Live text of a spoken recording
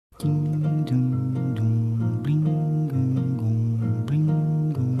Ding dong dong, bling gong gong, bling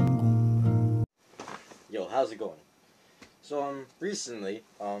gong gong. Yo, how's it going? So, recently,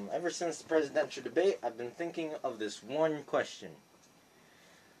 ever since the presidential debate, I've been thinking of this one question.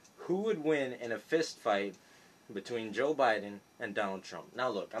 Who would win in a fist fight between Joe Biden and Donald Trump? Now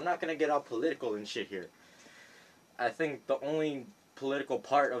look, I'm not gonna get all political and shit here. I think the only political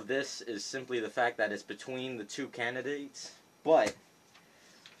part of this is simply the fact that it's between the two candidates. But,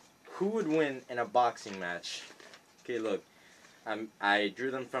 who would win in a boxing match? Okay, look, I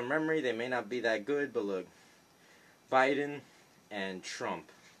drew them from memory. They may not be that good, but look. Biden and Trump.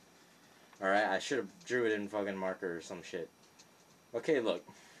 Alright, I should have drew it in fucking marker or some shit. Okay, look.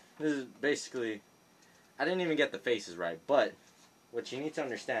 This is basically... I didn't even get the faces right, but... What you need to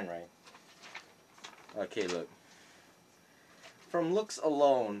understand, right? Okay, look. From looks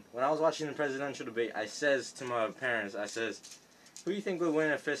alone, when I was watching the presidential debate, I says to my parents, I says, who do you think would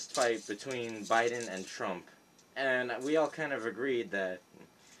win a fist fight between Biden and Trump? And we all kind of agreed that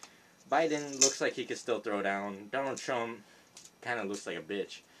Biden looks like he could still throw down. Donald Trump kind of looks like a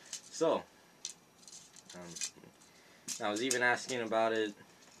bitch. So, I was even asking about it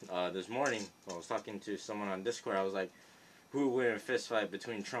this morning. When I was talking to someone on Discord. I was like, who would win a fist fight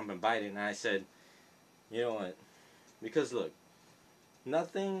between Trump and Biden? And I said, you know what? Because look,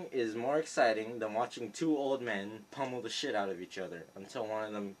 nothing is more exciting than watching two old men pummel the shit out of each other until one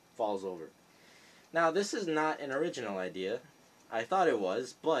of them falls over. Now, this is not an original idea. I thought it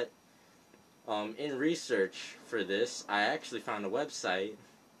was, but in research for this, I actually found a website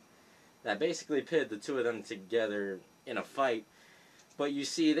that basically pitted the two of them together in a fight. But you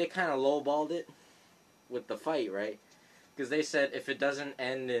see, they kind of lowballed it with the fight, right? Because they said if it doesn't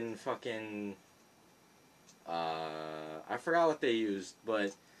end in fucking... I forgot what they used,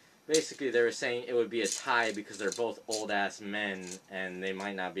 but basically they were saying it would be a tie because they're both old-ass men and they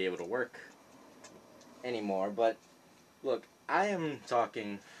might not be able to work anymore. But, look, I am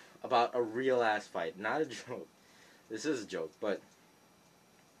talking about a real-ass fight, not a joke. This is a joke, but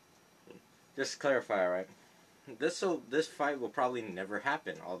just to clarify, right? This fight will probably never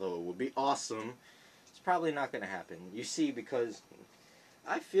happen, although it would be awesome. It's probably not going to happen. You see, because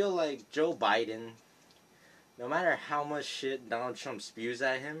I feel like Joe Biden, no matter how much shit Donald Trump spews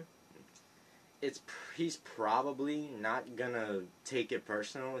at him, he's probably not going to take it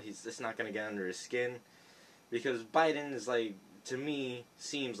personal. He's just not going to get under his skin. Because Biden is like, to me,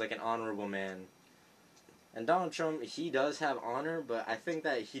 seems like an honorable man. And Donald Trump, he does have honor, but I think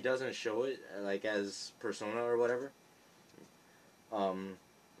that he doesn't show it, like, as persona or whatever. But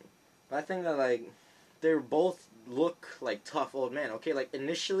I think that, like, they both look like tough old men. Okay, like,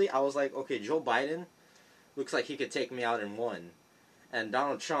 initially, I was like, okay, Joe Biden looks like he could take me out in one. And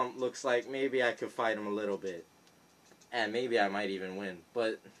Donald Trump looks like maybe I could fight him a little bit. And maybe I might even win.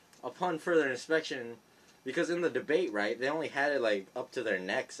 But upon further inspection, because in the debate, right, they only had it, like, up to their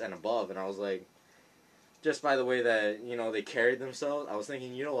necks and above. And I was like, just by the way that, you know, they carried themselves, I was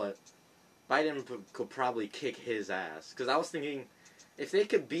thinking, you know what? Biden could probably kick his ass. Because I was thinking, if they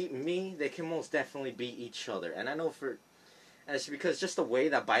could beat me, they can most definitely beat each other. And I know and it's because just the way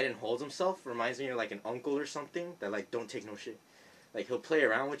that Biden holds himself reminds me of like an uncle or something that like don't take no shit. Like he'll play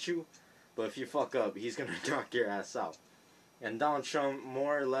around with you, but if you fuck up, he's gonna knock your ass out. And Donald Trump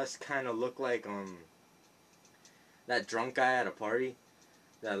more or less kind of looked like that drunk guy at a party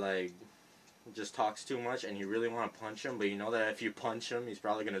that like just talks too much and you really want to punch him, but you know that if you punch him, he's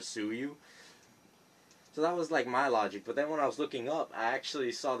probably gonna sue you. So that was like my logic. But then when I was looking up, I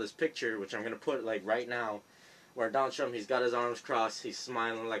actually saw this picture, which I'm gonna put like right now, where Donald Trump, he's got his arms crossed, he's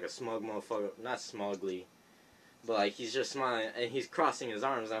smiling like a smug motherfucker, not smugly, but like he's just smiling and he's crossing his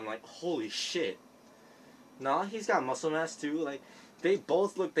arms. I'm like, holy shit. Nah, he's got muscle mass too. Like they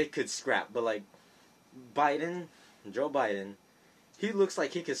both look they could scrap, but like Joe Biden, he looks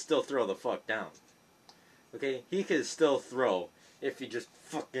like he could still throw the fuck down. Okay, he could still throw if he just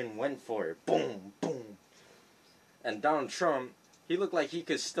fucking went for it. Boom, boom. And Donald Trump, he looked like he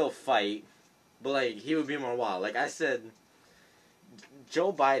could still fight, but like he would be more wild. Like I said,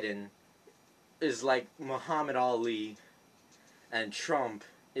 Joe Biden is like Muhammad Ali, and Trump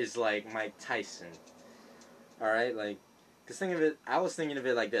is like Mike Tyson. All right, like, cause think of it. I was thinking of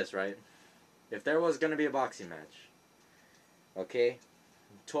it like this, right? If there was gonna be a boxing match, okay,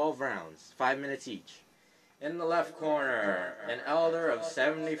 12 rounds, 5 minutes each. In the left corner, an elder of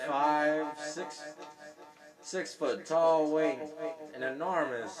 75, 6 foot tall, weighing an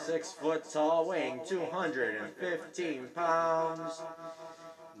enormous 6 foot tall, weighing 215 pounds.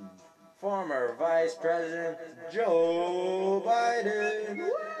 Former Vice President Joe Biden.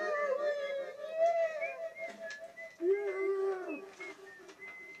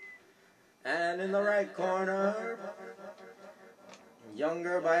 And in the right corner,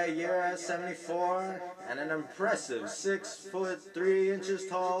 younger by a year at 74, and an impressive 6'3"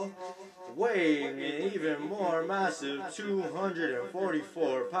 tall, weighing an even more massive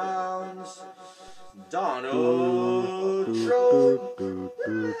 244 pounds, Donald Trump.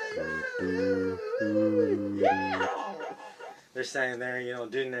 Yeah! They're standing there,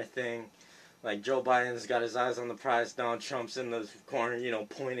 doing their thing. Like, Joe Biden's got his eyes on the prize, Donald Trump's in the corner,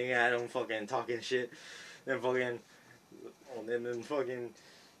 pointing at him, fucking talking shit. And then fucking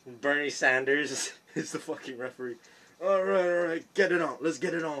Bernie Sanders is the fucking referee. Alright, get it on, let's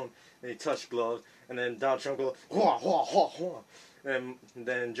get it on. And he touched gloves, and then Donald Trump goes, hua, hua, hua, hua. And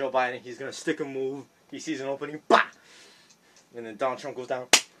then Joe Biden, he's gonna stick a move. He sees an opening, bah! And then Donald Trump goes down.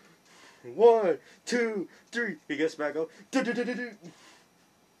 1, 2, 3. He gets back up.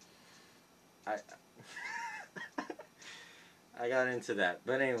 I got into that,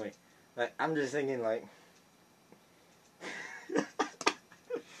 but anyway, like I'm just thinking like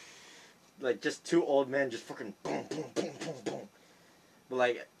just two old men just fucking boom, boom, boom, boom, boom. But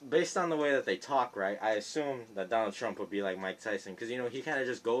like based on the way that they talk, right? I assume that Donald Trump would be like Mike Tyson, because he kind of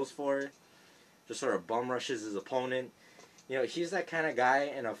just goes for it, just sort of bum rushes his opponent. He's that kind of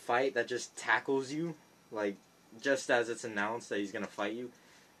guy in a fight that just tackles you, like just as it's announced that he's gonna fight you.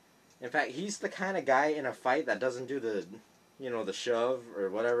 In fact, he's the kind of guy in a fight that doesn't do the shove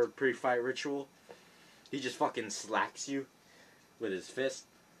or whatever pre-fight ritual. He just fucking slacks you with his fist.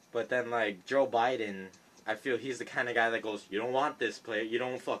 But then, like, Joe Biden, I feel he's the kind of guy that goes, you don't want this, player. You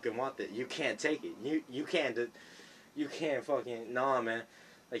don't fucking want this. You can't take it. You can't fucking, nah, man.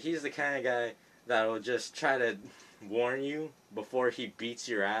 Like, he's the kind of guy that will just try to warn you before he beats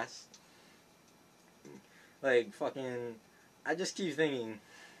your ass. Like, fucking, I just keep thinking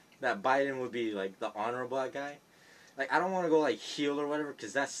that Biden would be, like, the honorable guy. Like, I don't want to go, like, heel or whatever,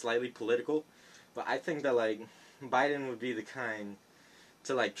 because that's slightly political. But I think that, like, Biden would be the kind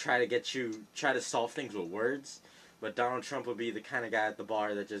to, like, try to solve things with words. But Donald Trump would be the kind of guy at the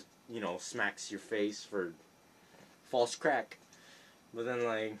bar that just, smacks your face for false crack. But then,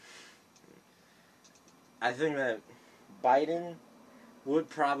 like, I think that Biden would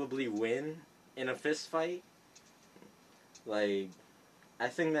probably win in a fist fight. Like, I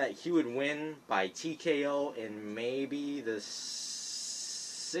think that he would win by TKO in maybe the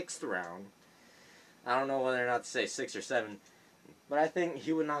 6th round. I don't know whether or not to say 6 or 7. But I think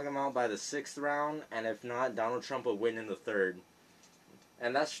he would knock him out by the 6th round. And if not, Donald Trump would win in the 3rd.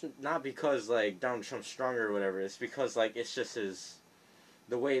 And that's not because, like, Donald Trump's stronger or whatever. It's because, like, it's just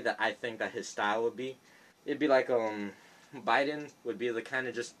the way that I think that his style would be. It'd be like, Biden would be the kind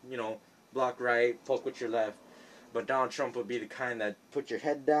of just, block right, poke with your left. But Donald Trump would be the kind that put your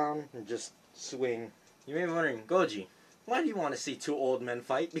head down and just swing. You may be wondering, Goji, why do you want to see two old men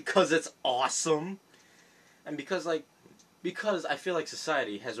fight? Because it's awesome. And because I feel like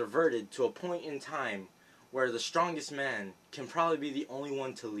society has reverted to a point in time where the strongest man can probably be the only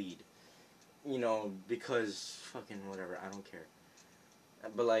one to lead. Because fucking whatever, I don't care.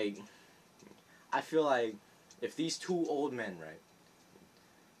 But like, I feel like if these two old men, right,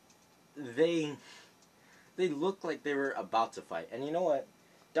 they look like they were about to fight. And you know what?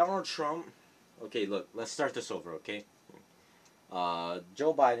 Donald Trump... Okay, look, let's start this over, okay?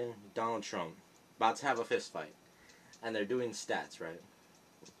 Joe Biden, Donald Trump, about to have a fist fight. And they're doing stats, right?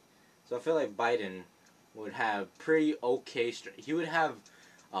 So I feel like Biden would have pretty okay... He would have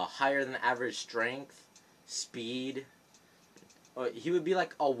higher than average strength, speed. He would be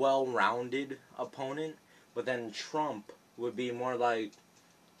like a well-rounded opponent. But then Trump would be more like...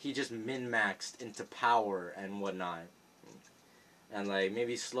 He just min-maxed into power and whatnot. And, like,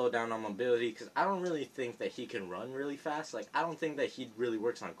 maybe slow down on mobility. Because I don't really think that he can run really fast. Like, I don't think that he really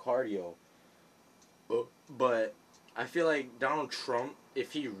works on cardio. But I feel like Donald Trump,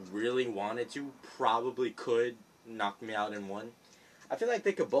 if he really wanted to, probably could knock me out in one. I feel like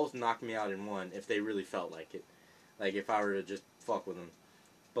they could both knock me out in one if they really felt like it. Like, if I were to just fuck with them.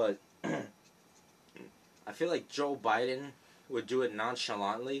 But I feel like Joe Biden would do it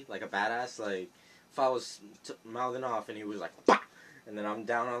nonchalantly, like a badass. Like, if I was mouthing off and he was like, bah! And then I'm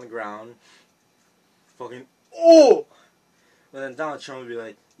down on the ground, fucking, oh! And then Donald Trump would be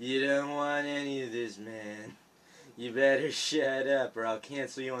like, you don't want any of this, man. You better shut up or I'll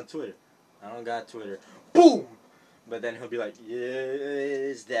cancel you on Twitter. I don't got Twitter. Boom! But then he'll be like,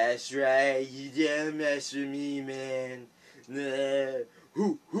 yes, that's right. You don't mess with me, man. Nah.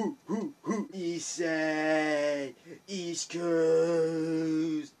 Hoo, East Side, East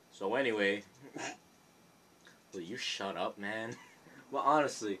Coast. So anyway, will you shut up, man? Well,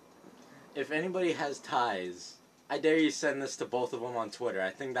 honestly, if anybody has ties I dare you send this to both of them on Twitter. I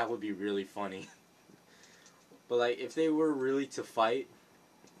think that would be really funny. But like, if they were really to fight,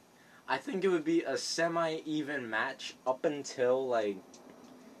 I think it would be a semi-even match up until like,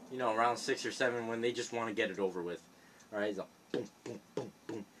 you know, round 6 or 7 when they just want to get it over with. Alright, so boom, boom, boom,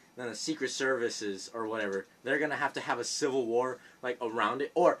 boom. Then the Secret Services or whatever, they're gonna have to have a civil war like around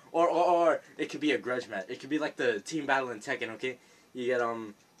it, or it could be a grudge match. It could be like the team battle in Tekken. Okay, you get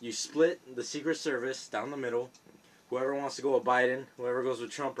you split the Secret Service down the middle. Whoever wants to go with Biden, whoever goes with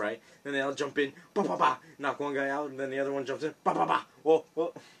Trump, right? Then they all jump in, ba ba ba, knock one guy out, and then the other one jumps in, ba ba ba, whoa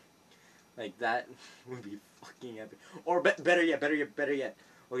whoa. Like that would be fucking epic. Or better yet.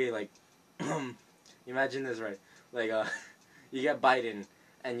 Okay, like, imagine this, right? Like, you get Biden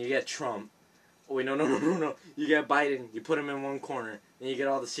and you get Trump. Oh wait, no. You get Biden, you put him in one corner, then you get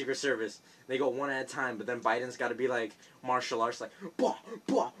all the Secret Service. They go one at a time, but then Biden's got to be like martial arts, like, blah,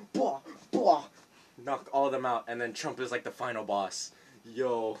 blah, blah, blah. Knock all of them out, and then Trump is like the final boss.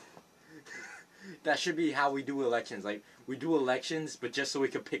 Yo. That should be how we do elections. Like, we do elections, but just so we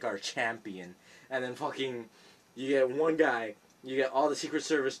could pick our champion. And then fucking, you get one guy, you get all the Secret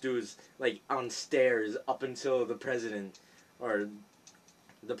Service dudes, like, on stairs up until the president, or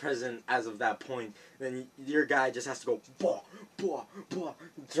the president as of that point. Then your guy just has to go, blah, blah, blah,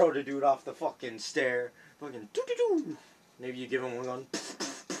 throw the dude off the fucking stair. Fucking, doo-doo-doo. Maybe you give him one gun.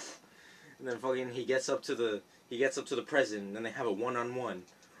 And then fucking he gets up to the president, and then they have a one-on-one.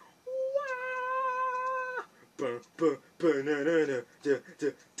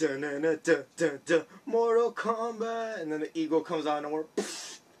 Mortal Kombat, and then the eagle comes out and we're.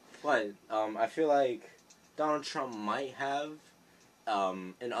 But I feel like Donald Trump might have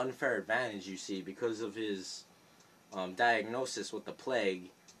an unfair advantage. You see, because of his diagnosis with the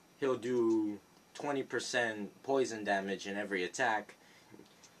plague, he'll do 20% poison damage in every attack.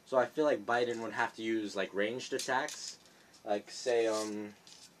 So I feel like Biden would have to use like ranged attacks, like say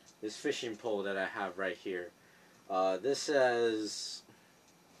this fishing pole that I have right here. This says,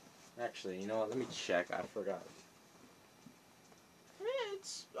 actually, you know what? Let me check. I forgot.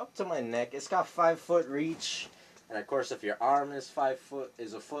 It's up to my neck. It's got 5 foot reach, and of course, if your arm is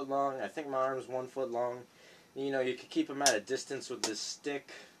a foot long, I think my arm's 1 foot long. You know, you could keep him at a distance with this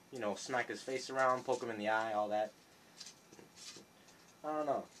stick. You know, smack his face around, poke him in the eye, all that. I don't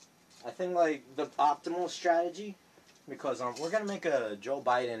know. I think like the optimal strategy, because we're gonna make Joe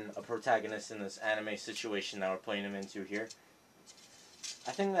Biden a protagonist in this anime situation that we're playing him into here.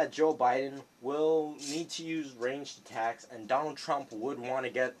 I think that Joe Biden will need to use ranged attacks, and Donald Trump would want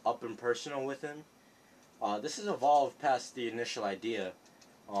to get up and personal with him. This has evolved past the initial idea,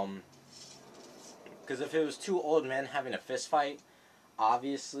 because if it was two old men having a fist fight,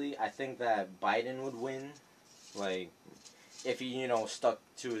 obviously I think that Biden would win. Like, if he, you know, stuck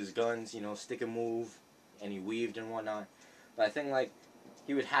to his guns, you know, stick and move, and he weaved and whatnot. But I think, like,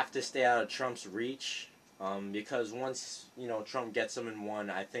 he would have to stay out of Trump's reach, because once, you know, Trump gets him in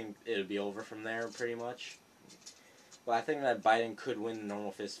one, I think it'll be over from there, pretty much. But I think that Biden could win the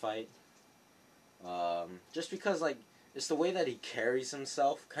normal fist fight. Just because, like, it's the way that he carries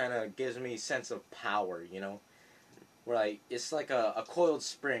himself kind of gives me a sense of power, you know? Where, like, it's like a coiled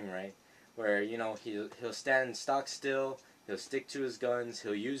spring, right? Where, you know, he'll stand stock still, he'll stick to his guns,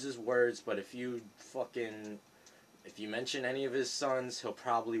 he'll use his words, but if you mention any of his sons, he'll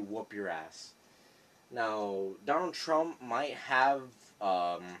probably whoop your ass. Now, Donald Trump might have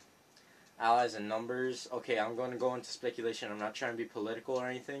allies in numbers. Okay, I'm going to go into speculation. I'm not trying to be political or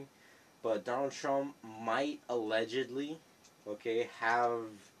anything. But Donald Trump might allegedly, okay, have,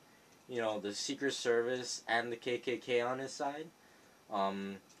 you know, the Secret Service and the KKK on his side.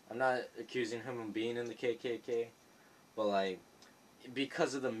 I'm not accusing him of being in the KKK, but, like,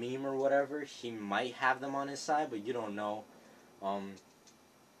 because of the meme or whatever, he might have them on his side, but you don't know.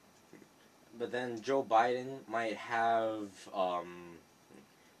 But then Joe Biden might have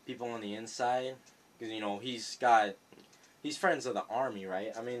people on the inside, because, you know, he's friends of the army,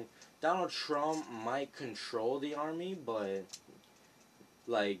 right? I mean, Donald Trump might control the army, but,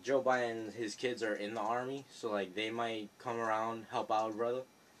 like, Joe Biden, his kids are in the army, so, like, they might come around, help out, brother.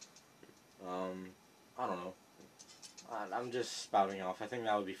 I don't know. I'm just spouting off. I think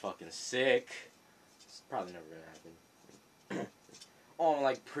that would be fucking sick. It's probably never gonna happen.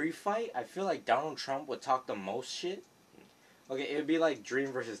 Like, pre-fight, I feel like Donald Trump would talk the most shit. Okay, it would be like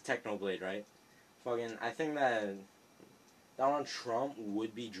Dream versus Technoblade, right? Fucking, I think that Donald Trump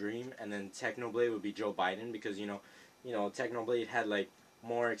would be Dream, and then Technoblade would be Joe Biden, because, you know, Technoblade had, like,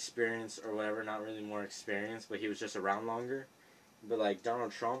 more experience or whatever, not really more experience, but he was just around longer. But, like,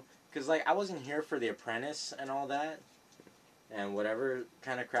 Donald Trump, because, like, I wasn't here for The Apprentice and all that, and whatever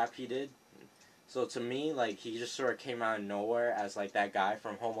kind of crap he did. So to me, like, he just sort of came out of nowhere as like that guy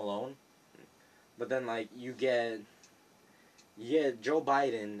from Home Alone. But then like you get Joe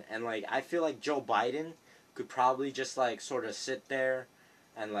Biden, and like I feel like Joe Biden could probably just like sort of sit there,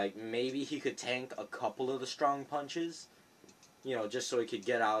 and like maybe he could tank a couple of the strong punches, just so he could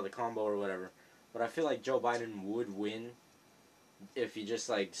get out of the combo or whatever. But I feel like Joe Biden would win if he just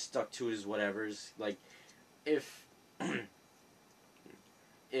like stuck to his whatevers. Like if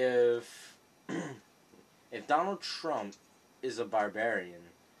if if Donald Trump is a barbarian,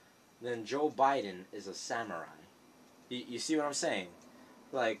 then Joe Biden is a samurai. You see what I'm saying?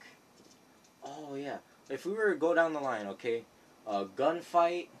 Like, oh yeah. If we were to go down the line, okay,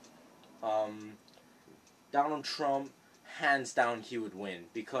 gunfight, um, Donald Trump, hands down, he would win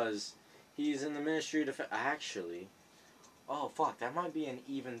because he's in the Ministry of Defense. Actually, oh fuck, that might be an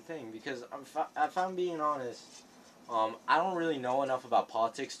even thing because if I'm being honest, I don't really know enough about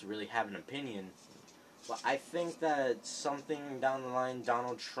politics to really have an opinion. But I think that something down the line,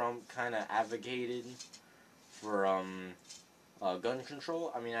 Donald Trump kind of advocated for gun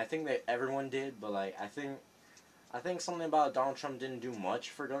control. I mean, I think that everyone did, but like I think something about Donald Trump didn't do much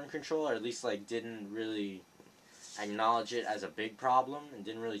for gun control, or at least like didn't really acknowledge it as a big problem and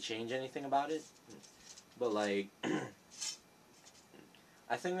didn't really change anything about it. But like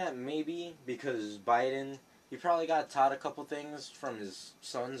I think that maybe because Biden, he probably got taught a couple things from his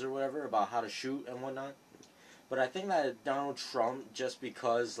sons or whatever about how to shoot and whatnot. But I think that Donald Trump, just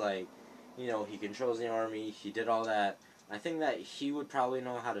because like, he controls the army, he did all that, I think that he would probably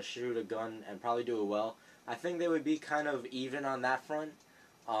know how to shoot a gun and probably do it well. I think they would be kind of even on that front.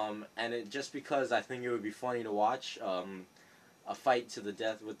 And it just because I think it would be funny to watch a fight to the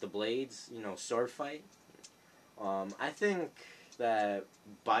death with the blades, sword fight. I think that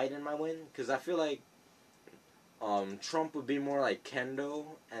Biden might win because I feel like Trump would be more like kendo,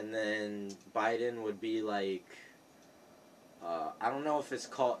 and then Biden would be like I don't know if it's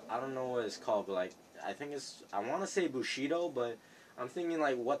called. I don't know what it's called, but like I think it's. I want to say Bushido, but I'm thinking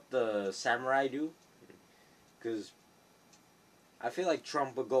like what the samurai do, because I feel like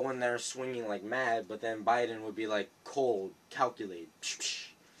Trump would go in there swinging like mad, but then Biden would be like cold, calculate,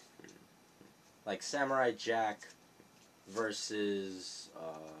 like Samurai Jack versus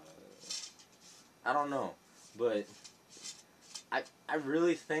I don't know, but I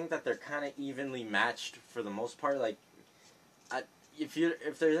really think that they're kind of evenly matched for the most part. Like,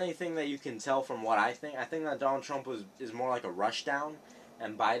 if there's anything that you can tell from what I think that Donald Trump is more like a rush down,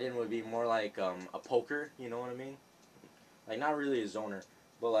 and Biden would be more like a poker. You know what I mean? Like not really a zoner,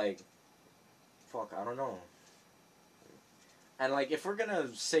 but like, fuck, I don't know. And like, if we're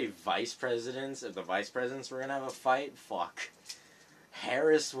gonna say vice presidents, if the vice presidents were gonna have a fight, fuck,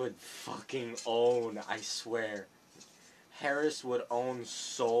 Harris would fucking own. I swear. Harris would own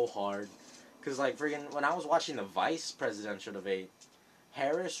so hard. Because, like, friggin' when I was watching the vice presidential debate,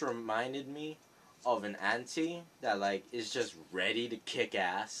 Harris reminded me of an auntie that, like, is just ready to kick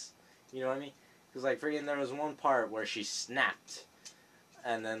ass. You know what I mean? Because, like, friggin' there was one part where she snapped.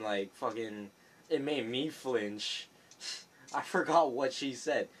 And then, like, fucking, it made me flinch. I forgot what she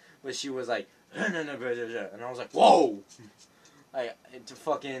said. But she was like, and I was like, whoa! Like,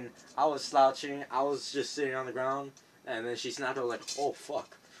 I was slouching. I was just sitting on the ground. And then she snapped. I was like, oh,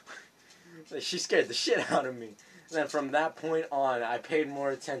 fuck. Like, she scared the shit out of me. And then from that point on, I paid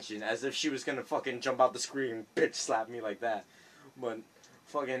more attention. As if she was gonna fucking jump out the screen and bitch slap me like that. But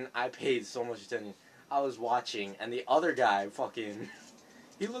fucking, I paid so much attention. I was watching. And the other guy, fucking,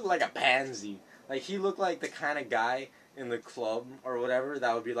 he looked like a pansy. Like, he looked like the kind of guy in the club or whatever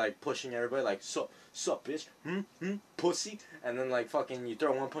that would be, like, pushing everybody. Like, sup, bitch? Pussy? And then, like, fucking, you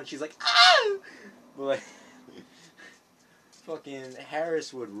throw one punch, he's like, ah! But, like... Fucking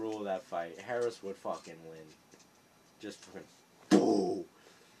Harris would rule that fight. Harris would fucking win. Just fucking boo.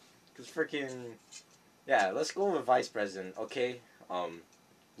 Cause freaking yeah. Let's go with vice president. Okay.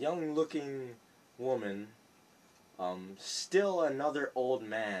 Young looking woman. Still another old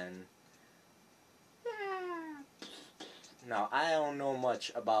man. Now I don't know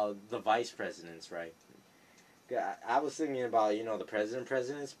much about the vice presidents, right? I was thinking about the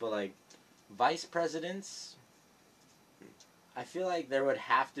presidents, but like vice presidents. I feel like there would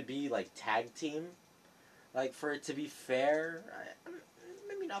have to be, like, tag team. Like, for it to be fair.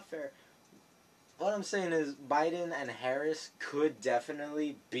 Maybe not fair. What I'm saying is Biden and Harris could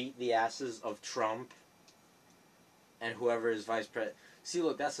definitely beat the asses of Trump and whoever is vice president. See,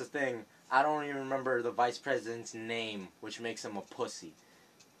 look, that's the thing. I don't even remember the vice president's name, which makes him a pussy.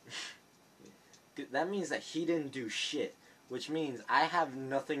 That means that he didn't do shit. Which means I have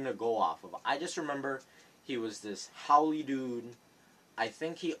nothing to go off of. I just remember... he was this howly dude, I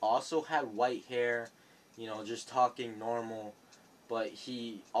think he also had white hair, you know, just talking normal, but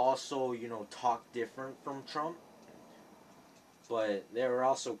he also, you know, talked different from Trump, but they were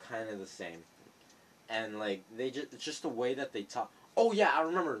also kind of the same. And like they just the way that they talk. Oh yeah, I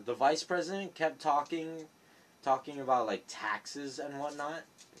remember the vice president kept talking about like taxes and whatnot.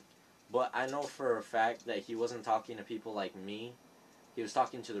 But I know for a fact that he wasn't talking to people like me. He was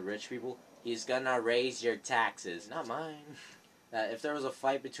talking to the rich people. He's gonna raise your taxes, not mine. That if there was a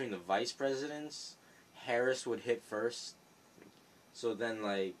fight between the vice presidents, Harris would hit first. So then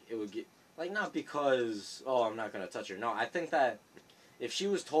like it would get like not because oh I'm not gonna touch her. No, I think that if she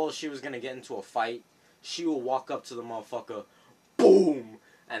was told she was gonna get into a fight, she would walk up to the motherfucker, boom,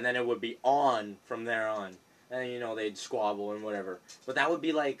 and then it would be on from there on. And you know they'd squabble and whatever. But that would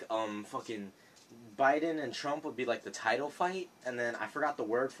be like fucking Biden and Trump would be like the title fight, and then I forgot the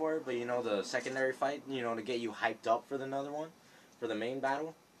word for it, but you know the secondary fight, you know, to get you hyped up for the another one, for the main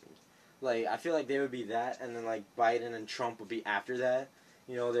battle. Like I feel like they would be that, and then like Biden and Trump would be after that.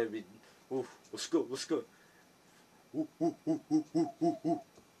 You know they'd be, ooh, what's good, what's good. Ooh, ooh, ooh, ooh, ooh, ooh, ooh.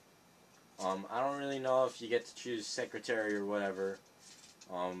 I don't really know if you get to choose secretary or whatever.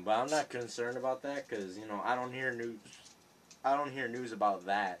 But I'm not concerned about that because you know I don't hear news. I don't hear news about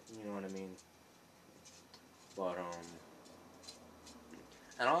that. You know what I mean? But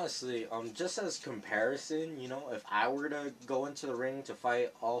and honestly, just as comparison, you know, if I were to go into the ring to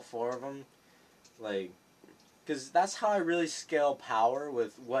fight all four of them, like, because that's how I really scale power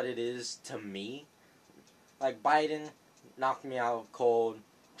with what it is to me. Like Biden knocked me out cold.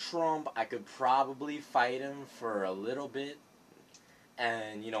 Trump, I could probably fight him for a little bit,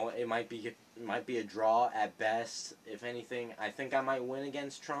 and you know it might be a draw at best. If anything, I think I might win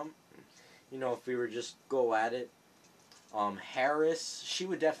against Trump. You know, if we were just go at it. Harris, she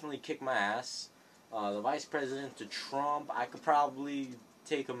would definitely kick my ass. The vice president to Trump, I could probably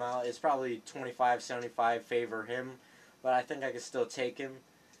take him out. It's probably 25-75 favor him, but I think I could still take him.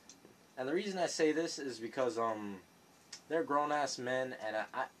 And the reason I say this is because they're grown ass men, and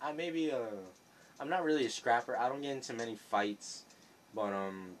I maybe I'm not really a scrapper. I don't get into many fights, but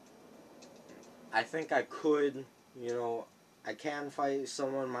I think I could, you know, I can fight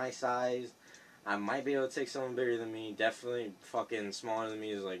someone my size. I might be able to take someone bigger than me. Definitely fucking smaller than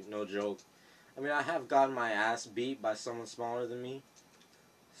me is like no joke. I mean, I have gotten my ass beat by someone smaller than me,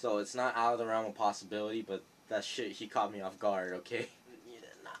 so it's not out of the realm of possibility, but that shit, he caught me off guard, okay?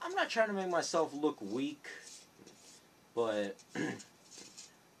 I'm not trying to make myself look weak, but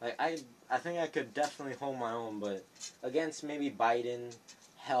like I think I could definitely hold my own, but against maybe Biden,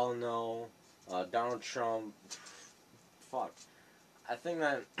 hell no. Donald Trump, fuck. I think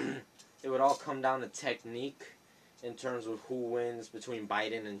that it would all come down to technique in terms of who wins between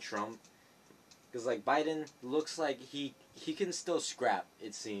Biden and Trump. Because like Biden looks like he can still scrap,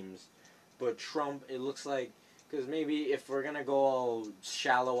 it seems, but Trump, it looks like, because maybe if we're gonna go all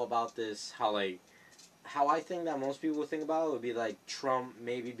shallow about this, how I think that most people would think about it would be like Trump,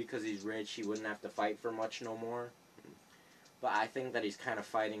 maybe because he's rich, he wouldn't have to fight for much no more. But I think that he's kind of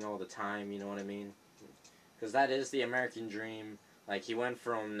fighting all the time, you know what I mean? Because that is the American dream. Like, he went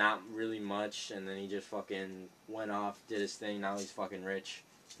from not really much, and then he just fucking went off, did his thing, now he's fucking rich.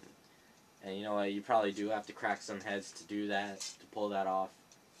 And you know what, you probably do have to crack some heads to do that, to pull that off.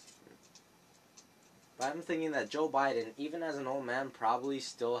 But I'm thinking that Joe Biden, even as an old man, probably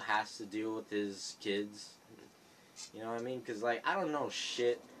still has to deal with his kids. You know what I mean? Because, like, I don't know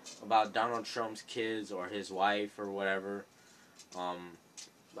shit about Donald Trump's kids or his wife or whatever.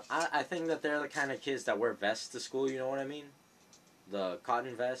 But I think that they're the kind of kids that wear vests to school, you know what I mean? The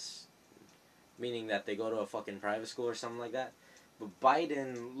cotton vests. Meaning that they go to a fucking private school or something like that. But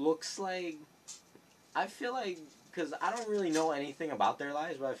Biden looks like... I feel like... Because I don't really know anything about their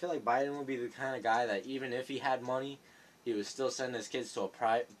lives, but I feel like Biden would be the kind of guy that even if he had money, he would still send his kids to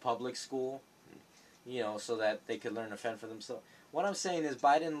a public school, you know, so that they could learn to fend for themselves. What I'm saying is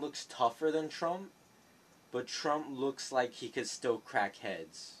Biden looks tougher than Trump, but Trump looks like he could still crack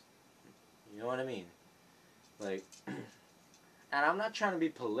heads. You know what I mean? Like, and I'm not trying to be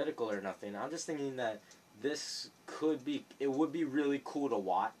political or nothing. I'm just thinking that it would be really cool to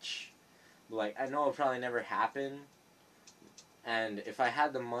watch. Like, I know it'll probably never happen. And if I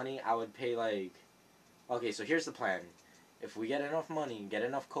had the money, I would pay, like... Okay, so here's the plan. If we get enough money, get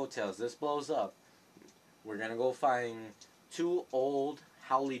enough coattails, this blows up, we're gonna go find 2 old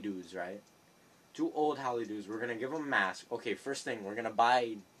howly dudes, right? 2 old howly dudes. We're gonna give them masks. Okay, first thing, we're gonna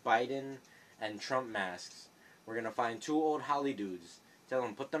buy Biden and Trump masks. We're gonna find 2 old howly dudes. Tell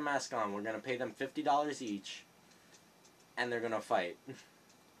them, put the mask on. We're gonna pay them $50 each. And they're gonna fight.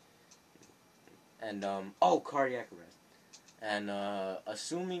 And, cardiac arrest. and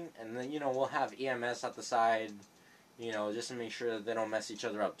assuming, and then we'll have EMS at the side, just to make sure that they don't mess each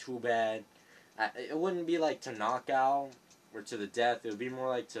other up too bad. It wouldn't be like to knockout or to the death. It would be more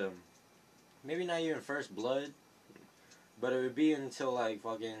like to maybe not even first blood, but it would be until like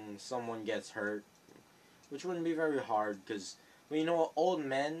fucking someone gets hurt, which wouldn't be very hard because old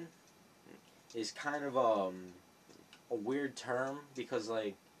men is kind of a weird term because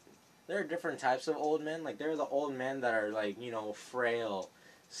like there are different types of old men. Like there are the old men that are like frail,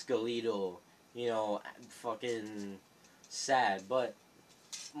 skeletal, fucking sad, but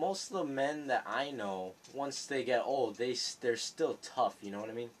most of the men that I know, once they get old, they're still tough, you know what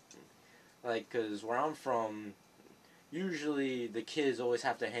I mean? Like, because where I'm from, usually the kids always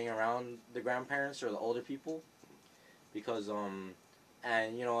have to hang around the grandparents or the older people, because, and,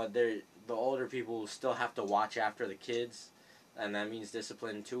 the older people still have to watch after the kids, and that means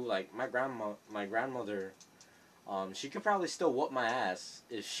discipline, too. Like, my grandmother, she could probably still whoop my ass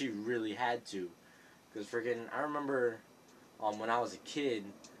if she really had to, because freaking, I remember, when I was a kid,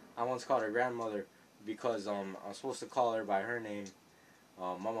 I once called her grandmother because I was supposed to call her by her name,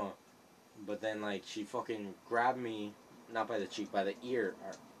 Mama, but then like she fucking grabbed me, not by the cheek, by the ear,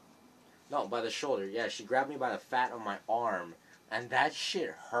 no, by the shoulder. Yeah, she grabbed me by the fat on my arm, and that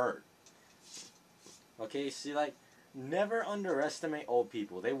shit hurt. Okay, see, like, never underestimate old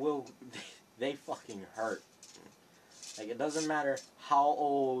people. They fucking hurt. Like, it doesn't matter how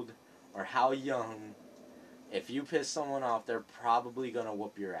old or how young. If you piss someone off, they're probably gonna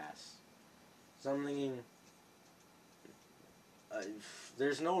whoop your ass. So I'm thinking,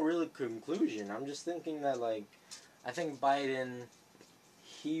 there's no real conclusion. I'm just thinking that, like, I think Biden,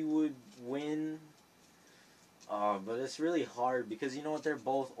 he would win. But it's really hard because you know what? They're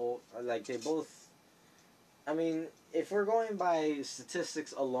both old. Like, they both. I mean, if we're going by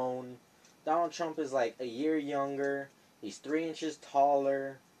statistics alone, Donald Trump is like a year younger. He's 3 inches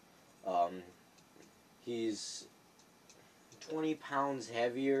taller. He's 20 pounds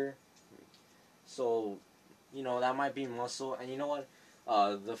heavier, so, that might be muscle. And you know what,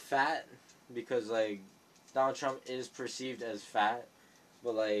 the fat, because, like, Donald Trump is perceived as fat,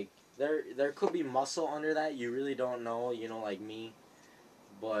 but, like, there could be muscle under that, you really don't know, like me,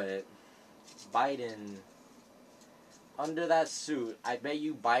 but Biden, under that suit, I bet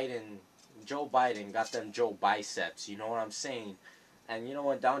you Joe Biden got them Joe biceps, you know what I'm saying? And you know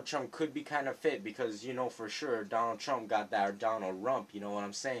what, Donald Trump could be kind of fit because, for sure, Donald Trump got that Donald rump, you know what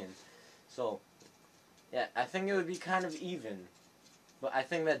I'm saying? So, yeah, I think it would be kind of even. But I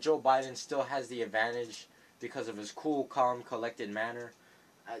think that Joe Biden still has the advantage because of his cool, calm, collected manner.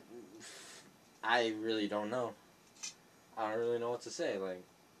 I really don't know. I don't really know what to say. Like,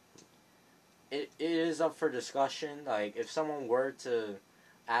 it is up for discussion. Like, if someone were to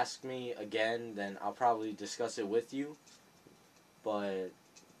ask me again, then I'll probably discuss it with you. But,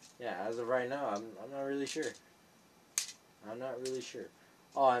 yeah, as of right now, I'm not really sure. I'm not really sure.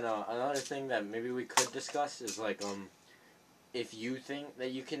 Oh, and another thing that maybe we could discuss is, like, if you think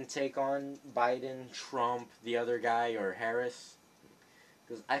that you can take on Biden, Trump, the other guy, or Harris.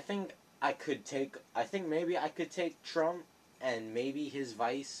 Because I think maybe I could take Trump and maybe his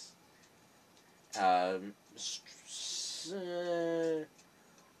vice. A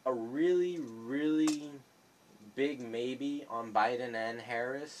really, really big maybe on Biden and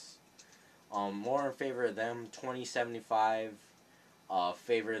Harris. More in favor of them. 20-75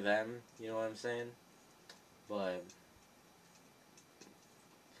 favor them. You know what I'm saying? But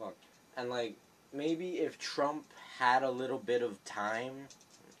fuck. And like maybe if Trump had a little bit of time,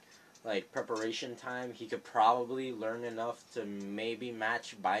 like preparation time, he could probably learn enough to maybe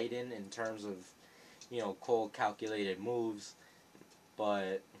match Biden in terms of, cold calculated moves.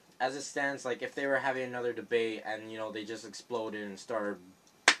 But as it stands, like, if they were having another debate and, they just exploded and started,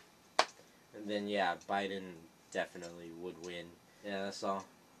 and then, yeah, Biden definitely would win. Yeah, that's all.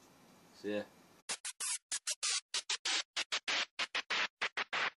 See ya.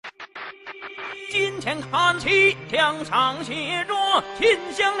 金钱看齐，墙上写着秦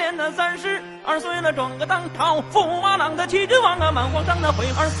香莲的32岁了，转个当朝，驸马郎的齐君王啊，满皇上的回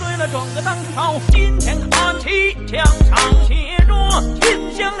2岁了，转个当朝。金钱看齐，墙上写着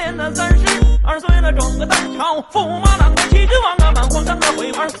秦香莲的32岁了，转个当朝，驸马郎。